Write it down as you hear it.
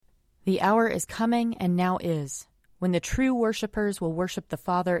The hour is coming, and now is, when the true worshippers will worship the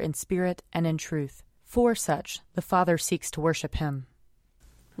Father in spirit and in truth. For such the Father seeks to worship him.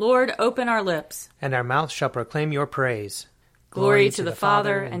 Lord, open our lips, and our mouth shall proclaim your praise. Glory to the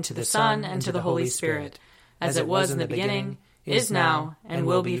Father, and to the Son, and to the Holy Spirit, as it was in the beginning, is now, and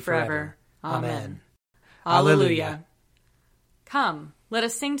will be forever. Amen. Alleluia. Come, let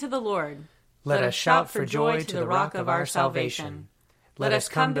us sing to the Lord. Let us shout for joy to the rock of our salvation. Let us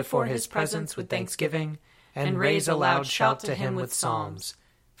come before his presence with thanksgiving, and raise a loud shout to him with psalms.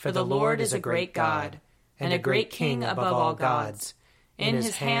 For the Lord is a great God, and a great King above all gods. In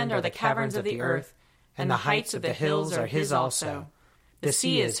his hand are the caverns of the earth, and the heights of the hills are his also. The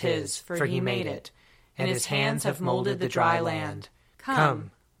sea is his, for he made it, and his hands have molded the dry land.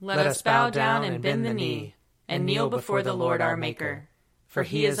 Come, let us bow down and bend the knee, and kneel before the Lord our Maker. For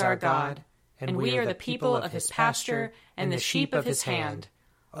he is our God, and we are the people of his pasture and the sheep of his hand.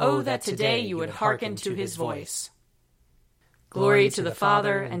 Oh, that today you would hearken to his voice. Glory to the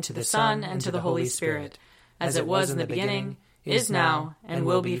Father, and to the Son, and to the Holy Spirit, as it was in the beginning, is now, and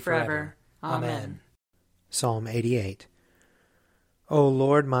will be forever. Amen. Psalm 88. O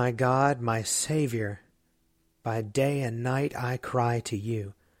Lord my God, my Savior, by day and night I cry to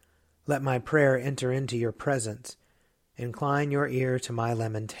you. Let my prayer enter into your presence. Incline your ear to my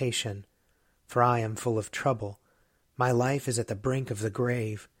lamentation, for I am full of trouble. My life is at the brink of the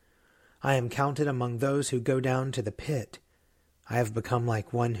grave. I am counted among those who go down to the pit. I have become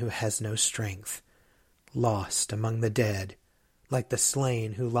like one who has no strength, lost among the dead, like the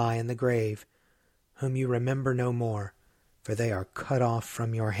slain who lie in the grave, whom you remember no more, for they are cut off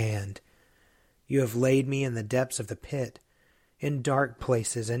from your hand. You have laid me in the depths of the pit, in dark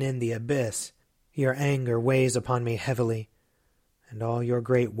places and in the abyss. Your anger weighs upon me heavily, and all your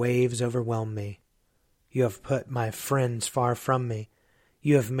great waves overwhelm me. You have put my friends far from me.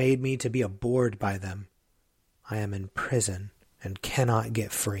 You have made me to be abhorred by them. I am in prison and cannot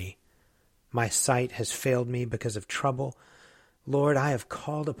get free. My sight has failed me because of trouble. Lord, I have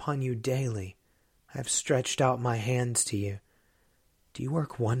called upon you daily. I have stretched out my hands to you. Do you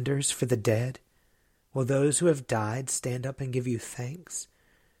work wonders for the dead? Will those who have died stand up and give you thanks?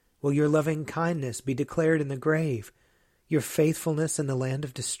 Will your loving kindness be declared in the grave, your faithfulness in the land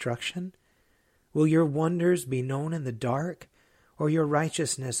of destruction? Will your wonders be known in the dark, or your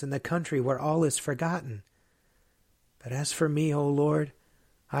righteousness in the country where all is forgotten? But as for me, O Lord,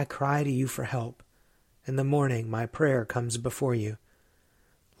 I cry to you for help. In the morning my prayer comes before you.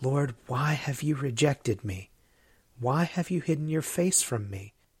 Lord, why have you rejected me? Why have you hidden your face from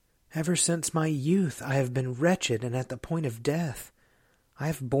me? Ever since my youth I have been wretched and at the point of death. I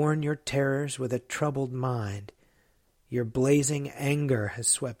have borne your terrors with a troubled mind. Your blazing anger has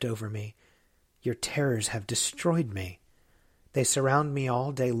swept over me. Your terrors have destroyed me. They surround me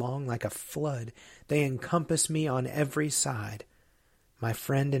all day long like a flood. They encompass me on every side. My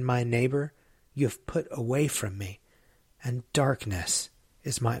friend and my neighbor, you have put away from me, and darkness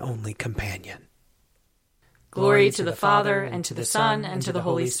is my only companion. Glory to the Father, and to the Son, and to the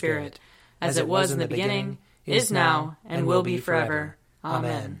Holy Spirit, as it was in the beginning, is now, and will be forever.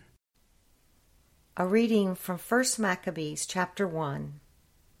 Amen. A reading from 1 Maccabees chapter 1.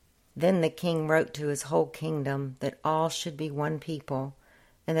 Then the king wrote to his whole kingdom that all should be one people,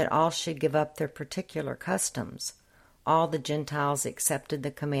 and that all should give up their particular customs. All the Gentiles accepted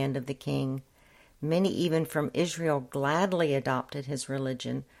the command of the king. Many even from Israel gladly adopted his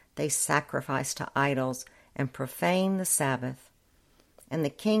religion. They sacrificed to idols and profaned the Sabbath. And the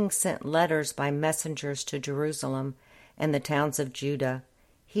king sent letters by messengers to Jerusalem and the towns of Judah.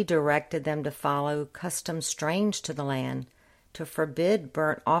 He directed them to follow customs strange to the land, to forbid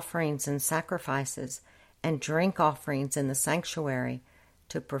burnt offerings and sacrifices, and drink offerings in the sanctuary,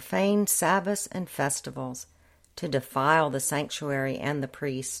 to profane Sabbaths and festivals, to defile the sanctuary and the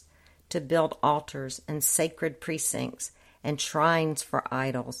priests, to build altars and sacred precincts and shrines for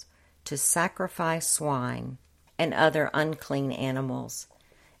idols, to sacrifice swine and other unclean animals,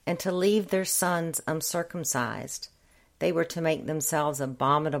 and to leave their sons uncircumcised. They were to make themselves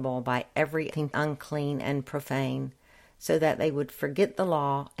abominable by everything unclean and profane, so that they would forget the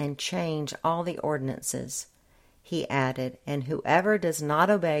law and change all the ordinances. He added, and whoever does not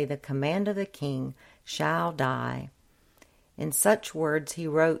obey the command of the king shall die. In such words he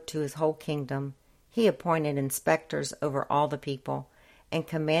wrote to his whole kingdom. He appointed inspectors over all the people, and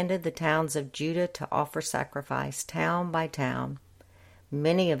commanded the towns of Judah to offer sacrifice town by town.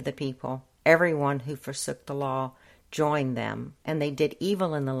 Many of the people, everyone who forsook the law, joined them, and they did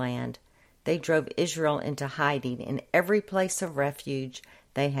evil in the land. They drove Israel into hiding in every place of refuge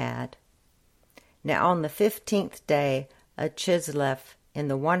they had. Now on the 15th day of Chiles, in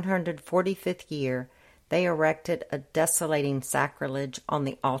the 145th year, they erected a desolating sacrilege on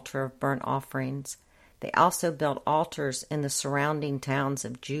the altar of burnt offerings. They also built altars in the surrounding towns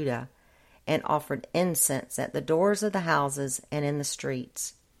of Judah, and offered incense at the doors of the houses and in the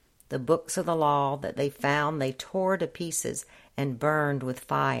streets. The books of the law that they found they tore to pieces and burned with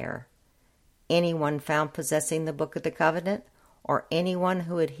fire. Anyone found possessing the book of the covenant, or anyone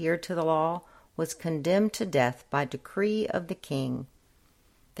who adhered to the law, was condemned to death by decree of the king.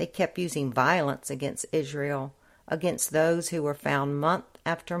 They kept using violence against Israel, against those who were found month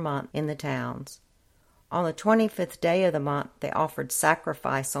after month in the towns. On the 25th day of the month, they offered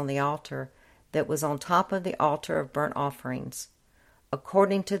sacrifice on the altar that was on top of the altar of burnt offerings.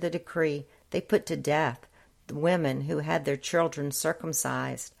 According to the decree, they put to death the women who had their children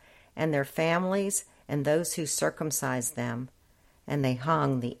circumcised, and their families and those who circumcised them, and they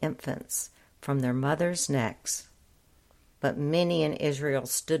hung the infants from their mothers' necks. But many in Israel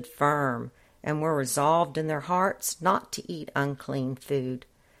stood firm and were resolved in their hearts not to eat unclean food.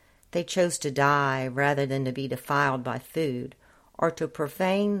 They chose to die rather than to be defiled by food, or to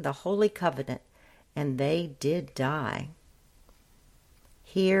profane the holy covenant, and they did die.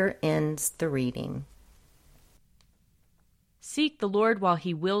 Here ends the reading. Seek the Lord while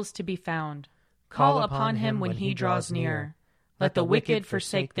he wills to be found. Call upon him when he draws near. Let the wicked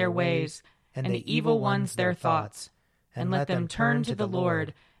forsake their ways, and the evil ones their thoughts. And let them turn to the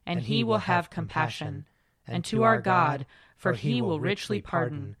Lord, and he will have compassion. And to our God, for he will richly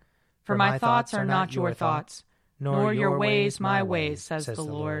pardon. For my thoughts are not your thoughts, nor your ways my ways, says the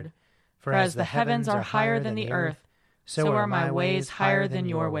Lord. For as the heavens are higher than the earth, so are my ways higher than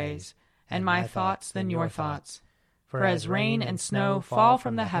your ways, and my thoughts than your thoughts. For as rain and snow fall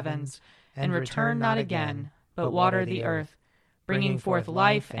from the heavens, and return not again, but water the earth, bringing forth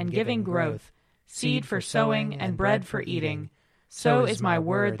life and giving growth, seed for sowing and bread for eating, so is my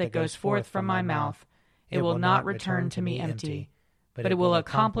word that goes forth from my mouth. It will not return to me empty, but it will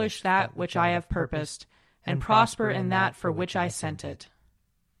accomplish that which I have purposed, and prosper in that for which I sent it.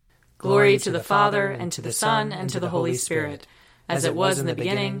 Glory to the Father, and to the Son, and to the Holy Spirit, as it was in the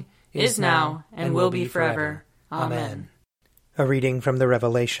beginning, is now, and will be forever. Amen. A reading from the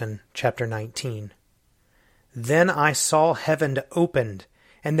Revelation, chapter 19. Then I saw heaven opened,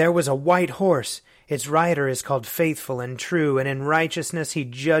 and there was a white horse. Its rider is called Faithful and True, and in righteousness he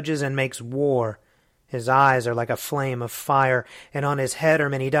judges and makes war. His eyes are like a flame of fire, and on his head are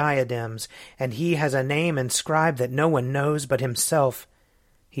many diadems, and he has a name inscribed that no one knows but himself.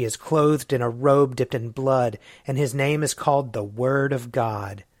 He is clothed in a robe dipped in blood, and his name is called the Word of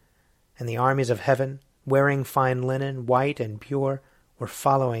God. And the armies of heaven, wearing fine linen, white and pure, were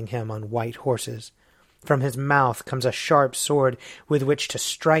following him on white horses. From his mouth comes a sharp sword with which to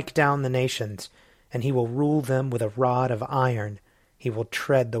strike down the nations, and he will rule them with a rod of iron. He will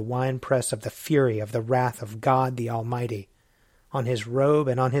tread the winepress of the fury of the wrath of God the Almighty. On his robe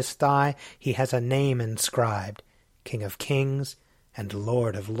and on his thigh he has a name inscribed, King of Kings and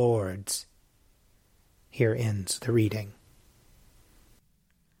Lord of Lords. Here ends the reading.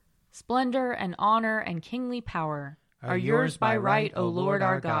 Splendor and honor and kingly power are yours by right, O Lord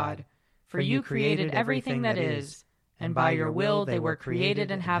our God, for you created everything that is, and by your will they were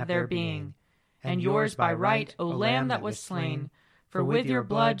created and have their being. And yours by right, O Lamb that was slain, for with your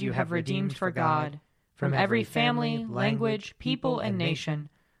blood you have redeemed for God, from every family, language, people, and nation,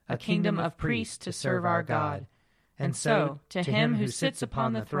 a kingdom of priests to serve our God. And so, to him who sits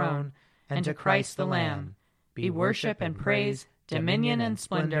upon the throne, and to Christ the Lamb, be worship and praise, dominion and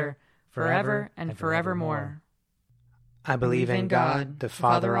splendor, forever and forevermore. I believe in God, the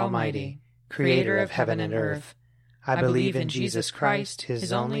Father Almighty, creator of heaven and earth. I believe in Jesus Christ,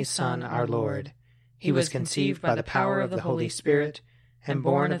 his only Son, our Lord. He was conceived by the power of the Holy Spirit and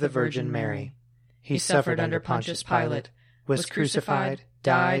born of the Virgin Mary. He suffered under Pontius Pilate, was crucified,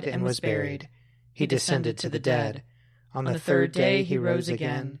 died, and was buried. He descended to the dead. On the third day he rose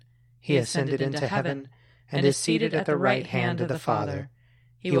again. He ascended into heaven and is seated at the right hand of the Father.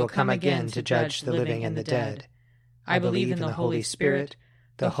 He will come again to judge the living and the dead. I believe in the Holy Spirit,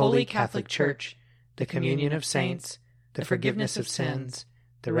 the Holy Catholic Church, the communion of saints, the forgiveness of sins,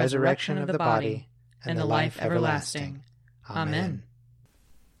 the resurrection of the body, and the life everlasting. Amen.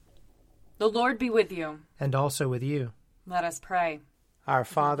 The Lord be with you. And also with you. Let us pray. Our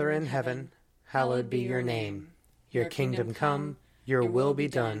Father in heaven, hallowed be your name. Your kingdom come, your will be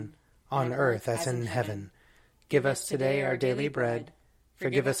done, on earth as in heaven. Give us today our daily bread.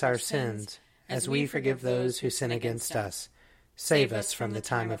 Forgive us our sins, as we forgive those who sin against us. Save us from the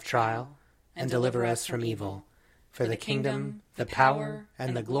time of trial, and deliver us from evil. For the kingdom, the power,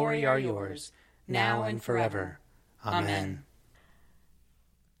 and the glory are yours, now and forever. Amen.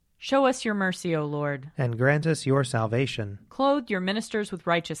 Show us your mercy, O Lord. And grant us your salvation. Clothe your ministers with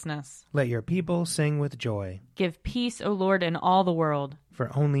righteousness. Let your people sing with joy. Give peace, O Lord, in all the world.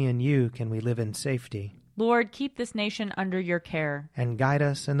 For only in you can we live in safety. Lord, keep this nation under your care. And guide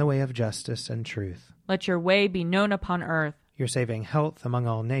us in the way of justice and truth. Let your way be known upon earth. Your saving health among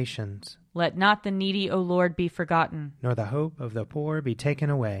all nations. Let not the needy, O Lord, be forgotten. Nor the hope of the poor be taken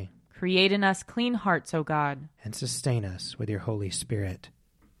away. Create in us clean hearts, O God. And sustain us with your Holy Spirit.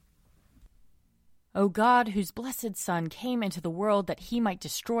 O God, whose blessed Son came into the world that he might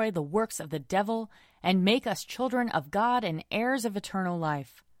destroy the works of the devil and make us children of God and heirs of eternal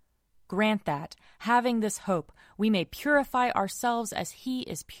life, grant that, having this hope, we may purify ourselves as he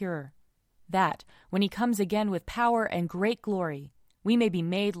is pure, that, when he comes again with power and great glory, we may be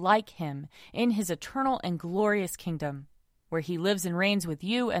made like him in his eternal and glorious kingdom, where he lives and reigns with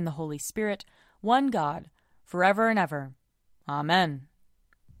you and the Holy Spirit, one God, forever and ever. Amen.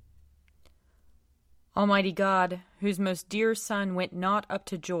 Almighty God, whose most dear Son went not up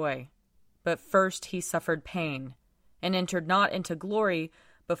to joy, but first he suffered pain, and entered not into glory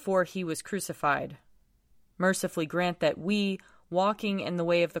before he was crucified, mercifully grant that we, walking in the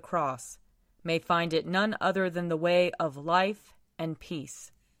way of the cross, may find it none other than the way of life and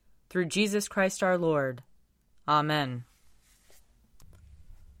peace. Through Jesus Christ our Lord. Amen.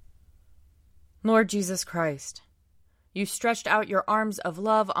 Lord Jesus Christ, you stretched out your arms of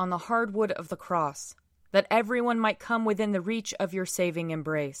love on the hard wood of the cross, that everyone might come within the reach of your saving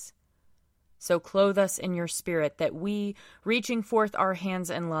embrace. So clothe us in your Spirit, that we, reaching forth our hands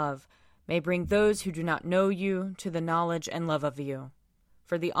in love, may bring those who do not know you to the knowledge and love of you.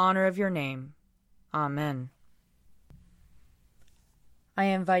 For the honor of your name. Amen. I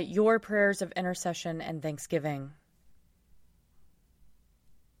invite your prayers of intercession and thanksgiving.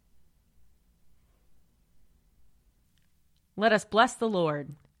 Let us bless the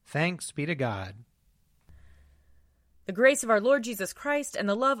Lord. Thanks be to God. The grace of our Lord Jesus Christ and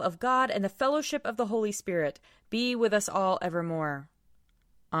the love of God and the fellowship of the Holy Spirit be with us all evermore.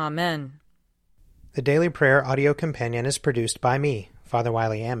 Amen. The Daily Prayer audio companion is produced by me, Father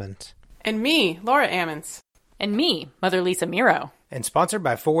Wiley Ammons. And me, Laura Ammons. And me, Mother Lisa Meirow. And sponsored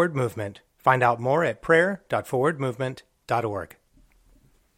by Forward Movement. Find out more at prayer.forwardmovement.org.